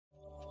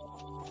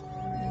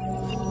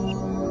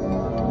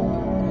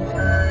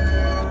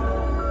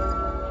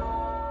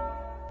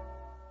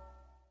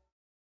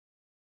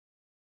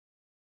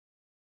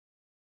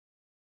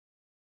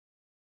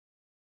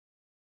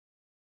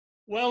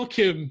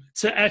Welcome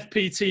to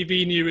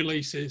FPTV New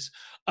Releases.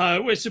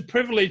 It's a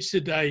privilege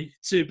today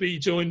to be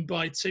joined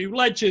by two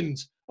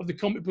legends of the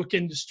comic book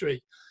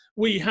industry.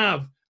 We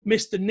have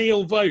Mr.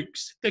 Neil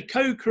Vokes, the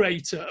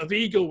co-creator of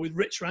Eagle with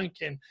Rich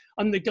Rankin,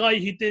 and the guy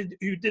who did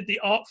the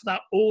art for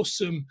that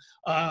awesome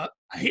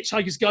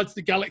Hitchhiker's Guide to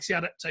the Galaxy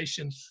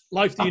adaptation,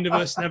 Life, the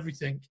Universe, and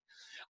Everything.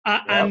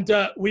 And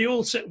we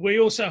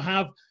also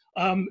have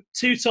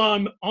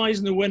two-time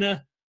Eisner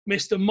winner,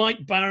 Mr.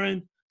 Mike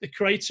Barron, the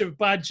creator of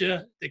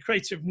Badger, the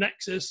creator of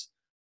Nexus,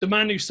 the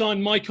man who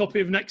signed my copy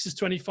of Nexus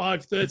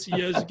 25 30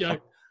 years ago.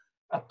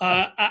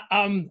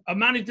 A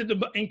man who did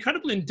an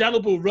incredible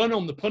indelible run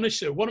on The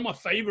Punisher, one of my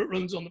favorite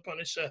runs on The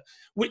Punisher,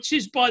 which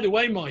is, by the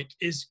way, Mike,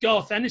 is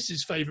Garth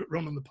Ennis's favorite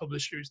run on The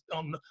Publisher.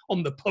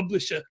 On the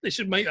Publisher, they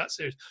should make that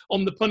series,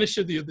 on The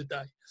Punisher the other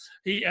day.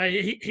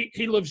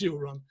 He loves your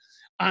run.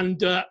 And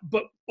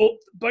but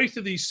both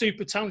of these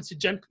super talented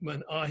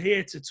gentlemen are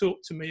here to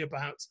talk to me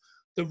about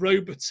the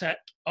Robotech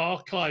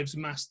Archives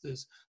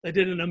Masters. They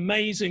did an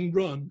amazing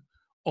run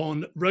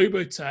on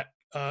Robotech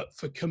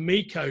for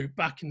Comico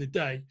back in the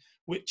day,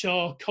 which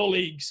our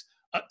colleagues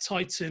at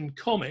Titan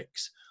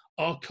Comics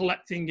are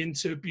collecting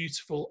into a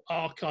beautiful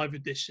archive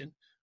edition,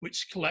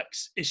 which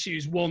collects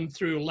issues 1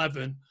 through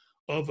 11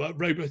 of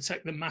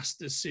Robotech the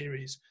Masters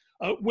series,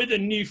 with a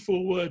new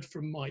foreword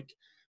from Mike.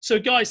 So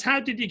guys, how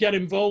did you get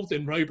involved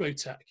in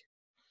Robotech?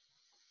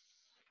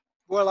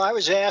 Well, I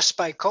was asked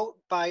by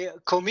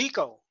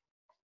Comico,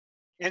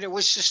 and it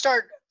was to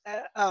start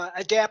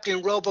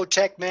adapting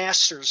Robotech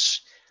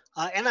Masters.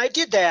 And I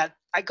did that.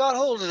 I got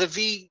hold of the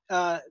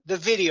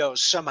videos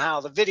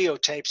somehow, the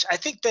videotapes. I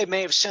think they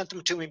may have sent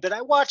them to me, but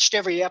I watched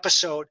every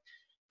episode,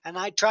 and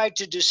I tried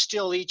to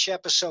distill each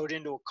episode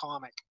into a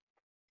comic.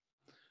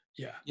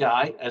 Yeah.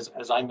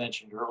 As I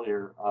mentioned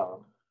earlier,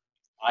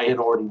 I had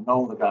already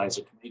known the guys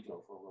at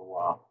Comico for a little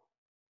while.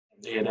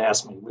 And they had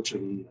asked me which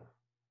of the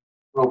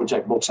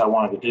Robotech books I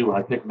wanted to do, and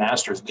I picked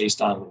Masters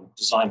based on the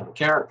design of the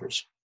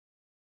characters.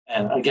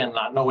 And again,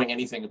 not knowing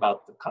anything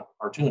about the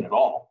cartoon at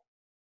all.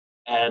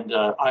 And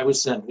I was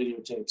sent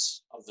videotapes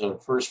of the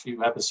first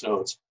few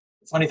episodes.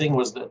 The funny thing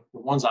was that the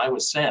ones I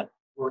was sent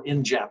were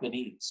in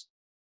Japanese.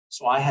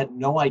 So I had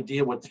no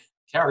idea what the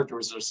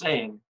characters are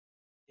saying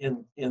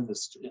in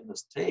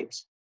this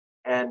tapes.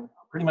 And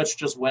pretty much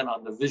just went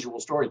on the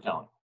visual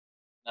storytelling.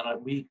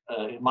 And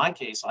in my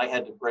case, I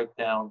had to break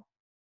down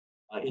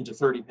into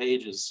 30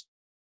 pages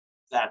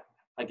that,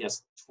 I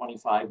guess,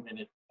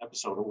 25-minute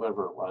episode or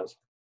whatever it was,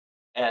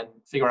 and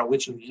figure out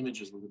which of the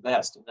images were the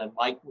best. And then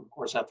Mike would, of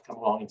course, have to come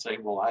along and say,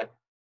 well, I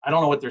don't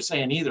know what they're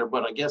saying either,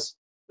 but I guess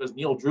because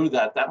Neil drew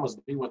that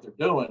must be what they're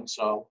doing.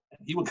 So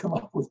he would come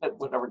up with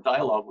whatever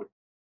dialogue would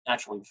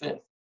naturally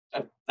fit.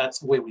 That's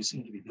the way we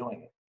seem to be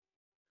doing it.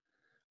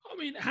 I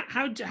mean,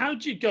 how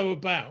do you go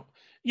about,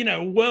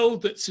 a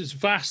world that's as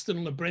vast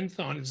and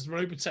labyrinthine as the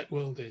Robotech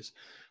world is?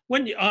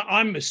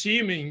 I'm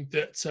assuming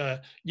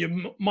that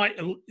you might,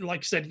 like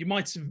I said, you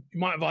might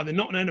have either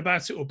not known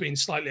about it or been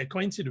slightly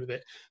acquainted with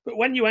it. But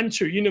when you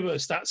enter a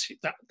universe that's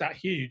that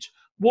huge,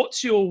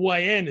 what's your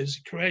way in as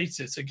a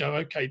creator to go,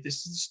 okay,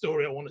 this is the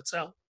story I want to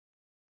tell?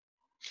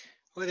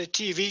 Well, the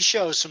TV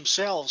shows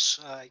themselves,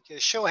 the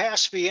show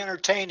has to be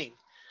entertaining.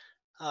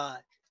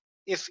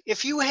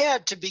 If you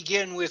had to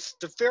begin with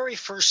the very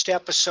first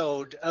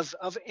episode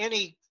of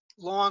any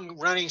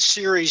long-running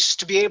series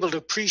to be able to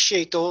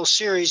appreciate the whole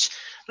series,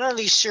 none of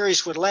these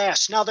series would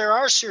last. Now, there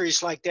are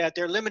series like that.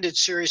 There are limited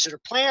series that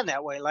are planned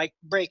that way, like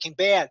Breaking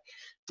Bad.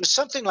 But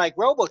something like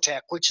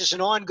Robotech, which is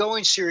an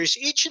ongoing series,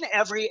 each and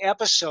every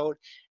episode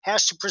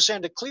has to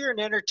present a clear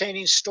and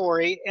entertaining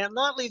story and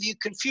not leave you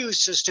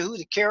confused as to who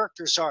the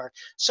characters are.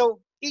 So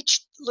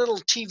each little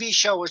TV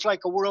show is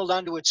like a world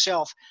unto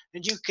itself,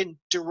 and you can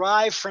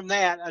derive from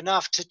that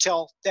enough to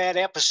tell that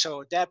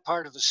episode, that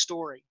part of the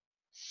story.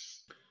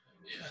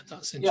 Yeah,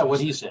 that's interesting. Yeah, what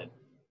he said.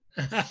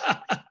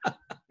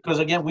 Because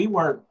again,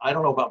 I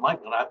don't know about Mike,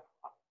 but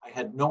I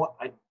had no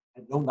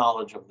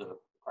knowledge of the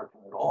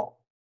cartoon at all.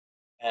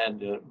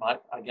 And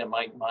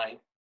my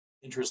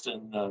interest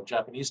in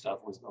Japanese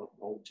stuff was the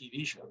old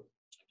TV show,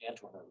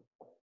 Gigantor.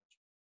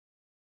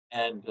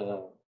 And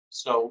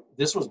so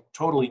this was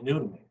totally new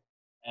to me.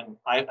 And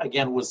I,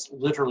 again, was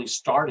literally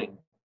starting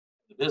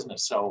the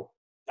business. So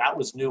that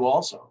was new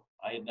also.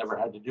 I had never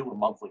had to do a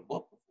monthly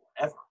book before,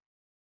 ever.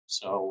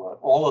 So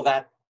all of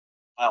that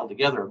piled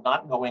together,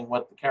 not knowing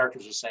what the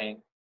characters are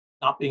saying,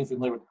 not being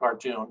familiar with the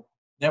cartoon,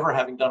 never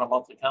having done a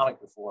monthly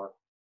comic before,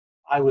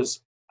 I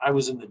was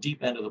in the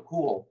deep end of the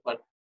pool,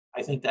 but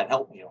I think that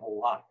helped me a whole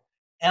lot.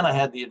 And I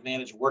had the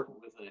advantage of working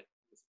with a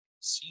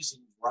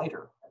seasoned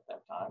writer at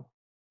that time,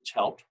 which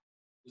helped.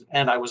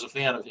 And I was a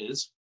fan of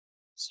his.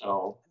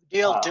 So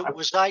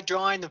was I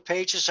drawing the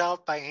pages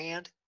out by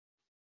hand?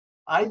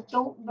 I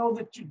don't know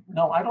that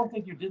I don't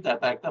think you did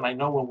that back then. I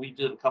know when we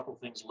did a couple of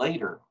things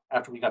later,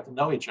 after we got to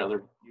know each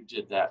other, you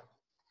did that.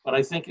 But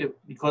I think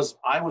because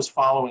I was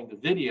following the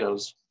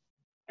videos,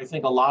 I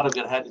think a lot of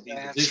it had to be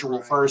the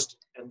visual first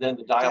and then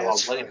the dialogue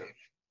later. Right.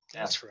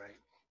 That's right.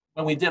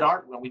 When we did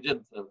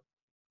the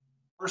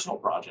personal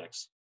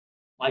projects,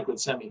 Mike would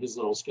send me his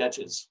little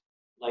sketches,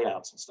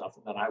 layouts and stuff,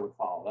 and then I would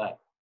follow that.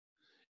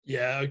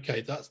 Yeah,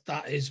 okay,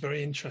 that is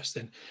very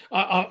interesting.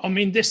 I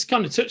mean, this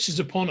kind of touches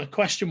upon a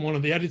question one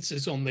of the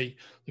editors on the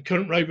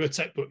current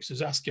Robotech books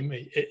is asking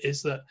me,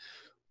 is that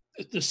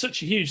there's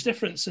such a huge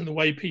difference in the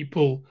way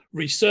people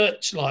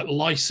research like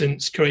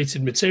licensed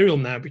created material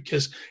now,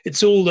 because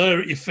it's all there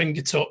at your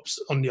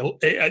fingertips on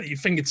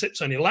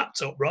your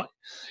laptop, right?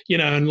 You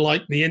know, and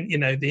like the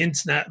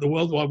internet, the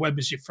World Wide Web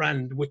is your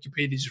friend,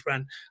 Wikipedia is your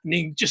friend, and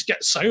you can just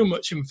get so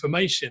much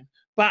information.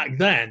 Back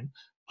then,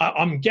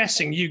 I'm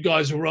guessing you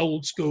guys were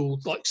old school,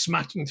 like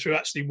smacking through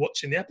actually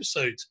watching the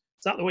episodes.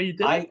 Is that the way you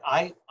did it?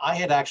 I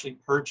had actually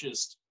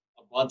purchased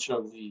a bunch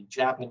of the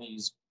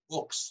Japanese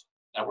books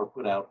that were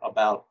put out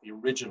about the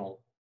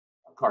original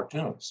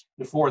cartoons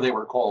before they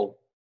were called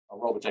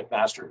Robotech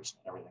Masters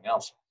and everything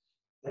else.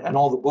 And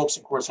all the books,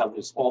 of course, have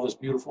all this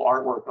beautiful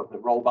artwork of the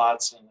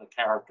robots and the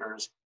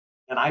characters.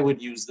 And I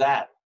would use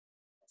that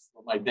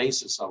for my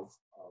basis of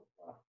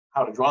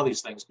how to draw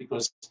these things,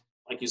 because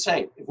like you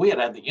say, if we had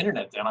had the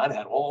internet then, I'd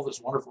had all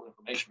this wonderful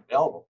information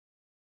available.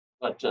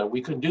 But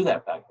we couldn't do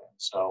that back then.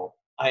 So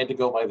I had to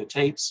go by the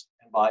tapes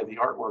and by the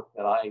artwork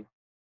that I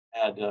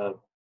had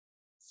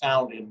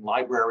found in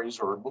libraries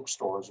or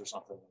bookstores or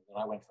something, and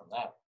I went from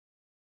that.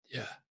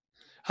 Yeah.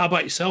 How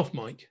about yourself,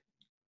 Mike?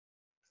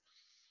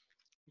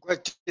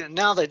 But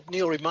now that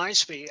Neil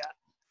reminds me,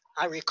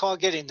 I recall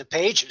getting the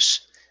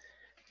pages,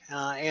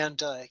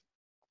 and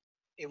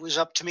it was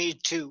up to me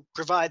to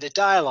provide the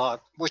dialogue,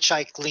 which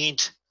I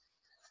gleaned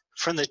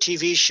from the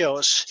TV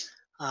shows,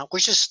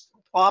 which is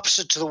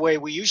opposite to the way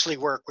we usually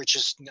work, which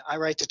is I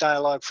write the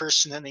dialogue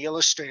first and then the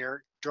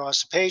illustrator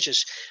draws the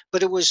pages.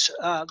 But it was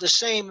the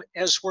same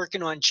as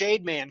working on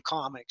Jade Man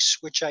comics,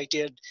 which I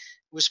did.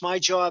 It was my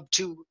job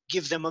to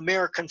give them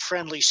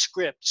American-friendly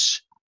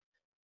scripts.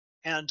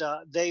 And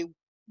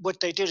what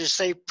they did is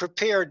they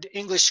prepared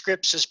English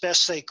scripts as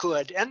best they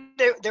could. And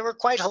they were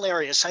quite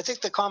hilarious. I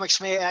think the comics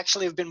may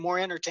actually have been more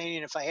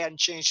entertaining if I hadn't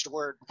changed a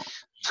word.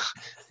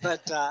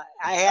 But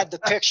I had the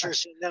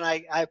pictures, and then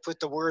I put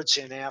the words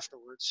in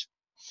afterwards.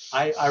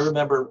 I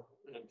remember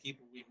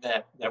people we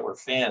met that were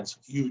fans,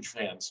 huge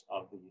fans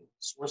of the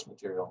source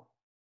material,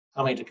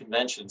 coming to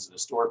conventions and the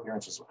store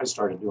appearances. I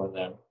started doing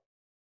them.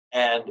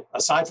 And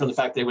aside from the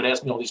fact they would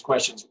ask me all these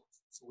questions,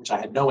 for which I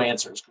had no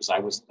answers because I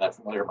wasn't that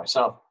familiar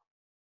myself,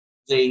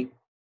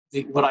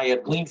 what I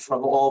had gleaned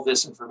from all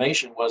this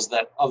information was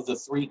that of the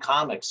three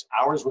comics,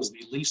 ours was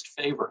the least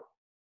favorite.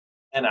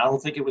 And I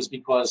don't think it was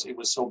because it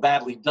was so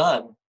badly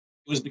done.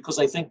 It was because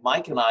I think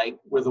Mike and I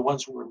were the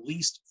ones who were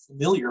least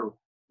familiar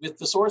with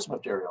the source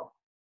material.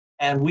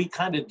 And we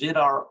kind of did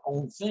our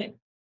own thing.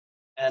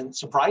 And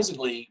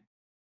surprisingly,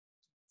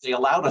 they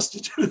allowed us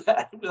to do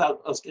that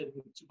without us getting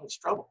into too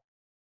much trouble.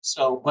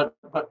 So, but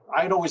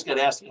I'd always get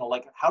asked,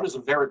 like, how does a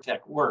Veritech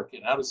work?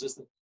 And how does this?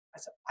 I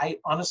said, I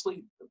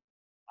honestly,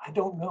 I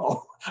don't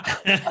know.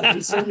 they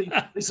send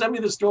me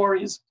the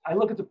stories. I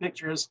look at the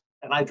pictures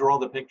and I draw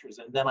the pictures,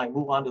 and then I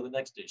move on to the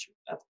next issue.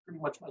 That's pretty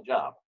much my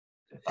job.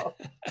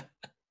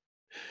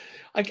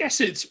 I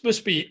guess it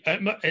must be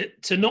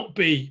to not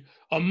be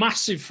a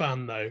massive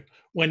fan though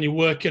when you're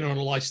working on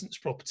a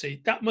licensed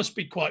property. That must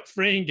be quite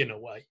freeing in a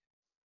way.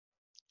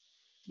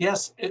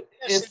 Yes,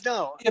 if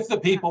the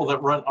people that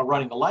are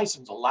running the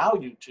license allow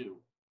you to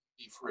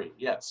be free,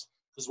 yes,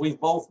 because we've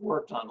both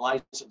worked on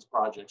license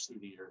projects through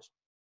the years,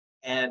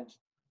 and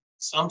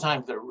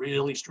sometimes they're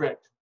really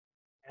strict,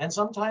 and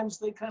sometimes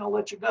they kind of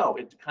let you go.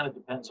 It kind of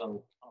depends on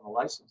the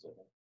license, I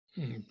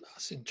think.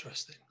 That's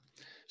interesting.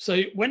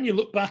 So when you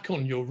look back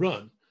on your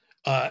run,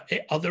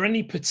 are there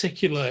any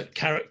particular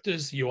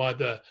characters you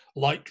either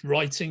liked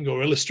writing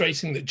or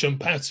illustrating that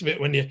jump out of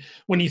it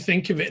when you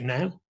think of it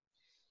now?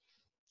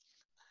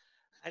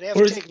 I'd have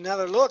to take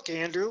another look,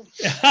 Andrew.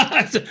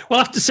 We'll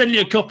have to send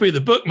you a copy of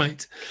the book,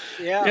 mate.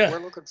 Yeah, we're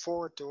looking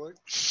forward to it.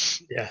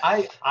 Yeah.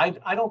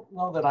 I don't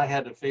know that I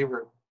had a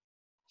favorite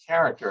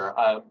character.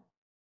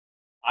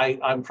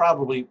 I'm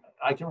probably,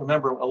 I can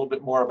remember a little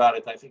bit more about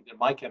it, I think, than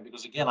Mike can,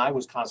 because again, I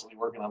was constantly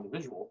working on the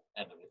visual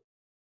end of it.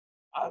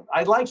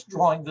 I liked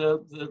drawing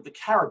the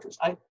characters.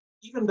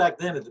 Even back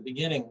then at the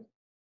beginning,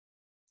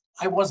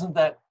 I wasn't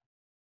that,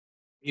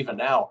 even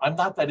now, I'm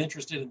not that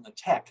interested in the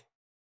tech.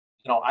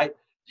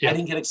 I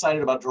didn't get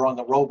excited about drawing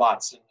the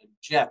robots and the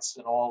jets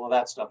and all of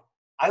that stuff.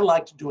 I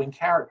liked doing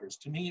characters.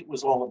 To me, it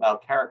was all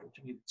about character.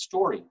 To me, the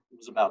story, it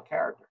was about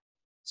character.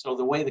 So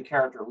the way the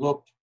character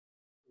looked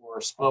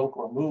or spoke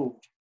or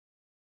moved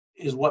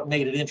is what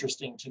made it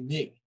interesting to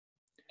me.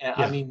 And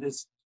I mean,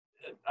 there's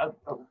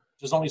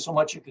only so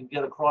much you can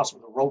get across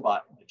with a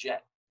robot and a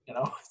jet,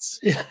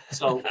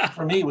 So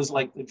for me, it was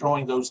like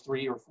drawing those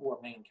 3 or 4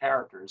 main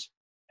characters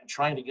and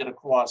trying to get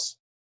across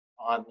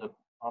on the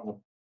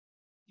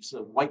piece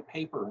of white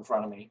paper in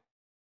front of me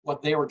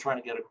what they were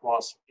trying to get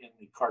across in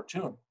the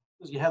cartoon,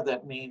 because you have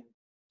that main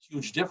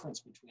huge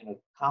difference between a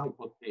comic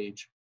book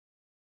page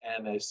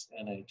and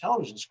a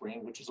television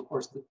screen, which is, of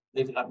course,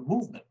 they've got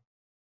movement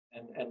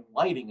and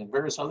lighting and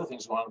various other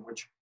things going on,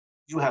 which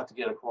you have to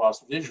get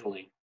across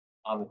visually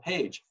on the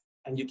page.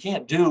 And you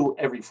can't do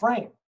every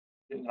frame,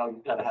 you know,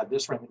 you got to have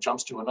this ring that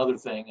jumps to another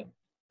thing. And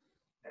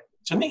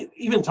to me,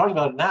 even talking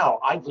about it now,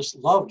 I just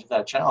loved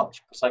that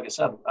challenge because, like I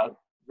said,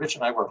 Rich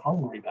and I were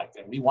hungry back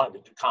then. We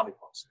wanted to do comic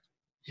books.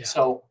 Yeah.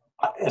 So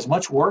as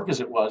much work as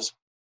it was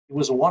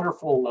a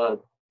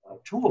wonderful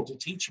tool to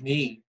teach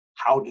me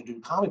how to do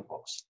comic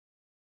books.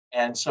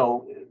 And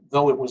so,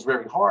 though it was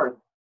very hard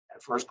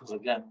at first, because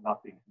again,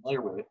 not being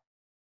familiar with it,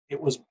 it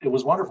was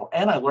wonderful.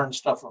 And I learned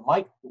stuff from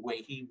Mike, the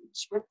way he would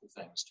script the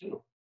things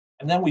too.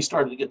 And then we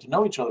started to get to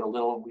know each other a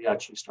little, and we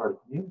actually started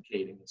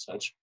communicating and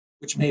such,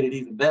 which made it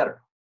even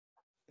better.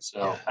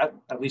 So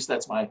at least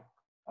that's my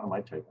take on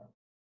it.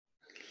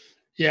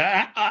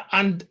 Yeah,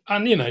 and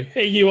you know,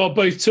 here you are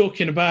both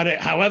talking about it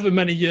however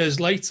many years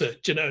later.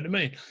 Do you know what I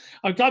mean?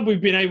 I'm glad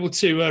we've been able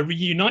to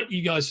reunite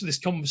you guys for this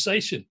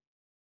conversation.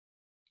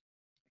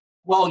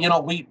 Well, you know,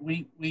 we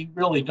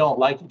really don't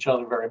like each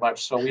other very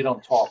much, so we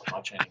don't talk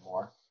much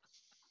anymore.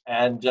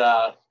 And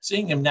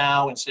seeing him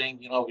now and saying,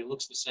 you know, he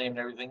looks the same and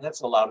everything,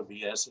 that's a lot of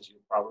BS, as you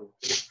probably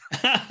think.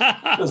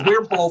 Because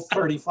we're both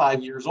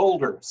 35 years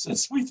older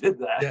since we did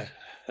that. Yeah.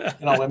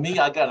 You know, and me,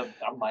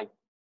 my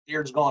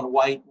beard's gone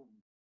white.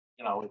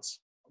 You know, it's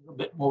a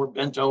bit more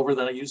bent over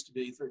than I used to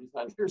be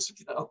 35 years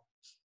ago.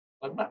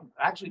 But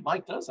actually,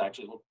 Mike does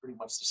actually look pretty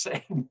much the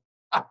same.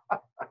 I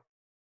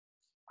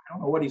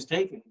don't know what he's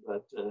taking,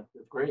 but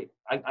it's great.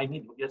 I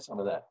need to get some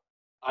of that.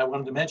 I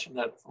wanted to mention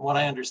that from what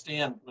I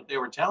understand, what they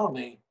were telling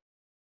me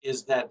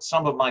is that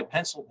some of my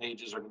pencil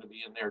pages are going to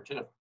be in there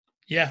too.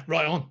 Yeah,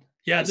 right on.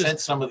 Yeah, I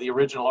sent some of the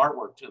original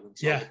artwork to them,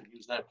 so they could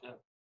use that too.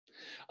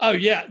 Oh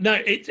yeah, no,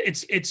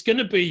 it's going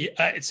to be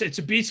it's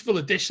a beautiful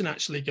addition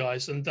actually,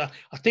 guys, and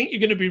I think you're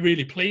going to be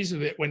really pleased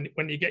with it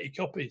when you get your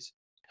copies.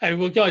 Hey,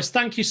 well, guys,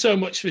 thank you so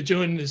much for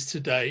joining us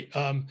today.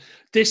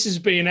 This has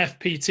been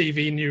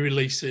FPTV New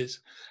Releases,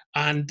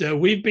 and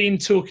we've been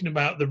talking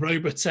about the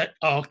Robotech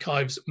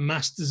Archives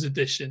Masters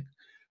Edition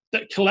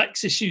that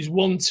collects issues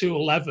 1 to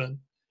 11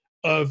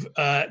 of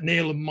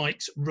Neil and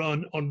Mike's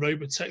run on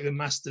Robotech the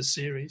Masters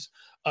series.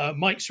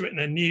 Mike's written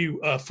a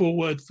new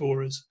foreword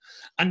for us,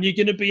 and you're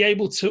going to be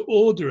able to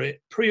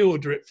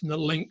pre-order it from the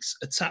links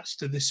attached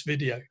to this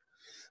video.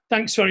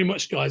 Thanks very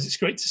much, guys. It's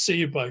great to see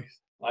you both.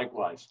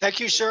 Likewise. Thank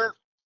you, sir.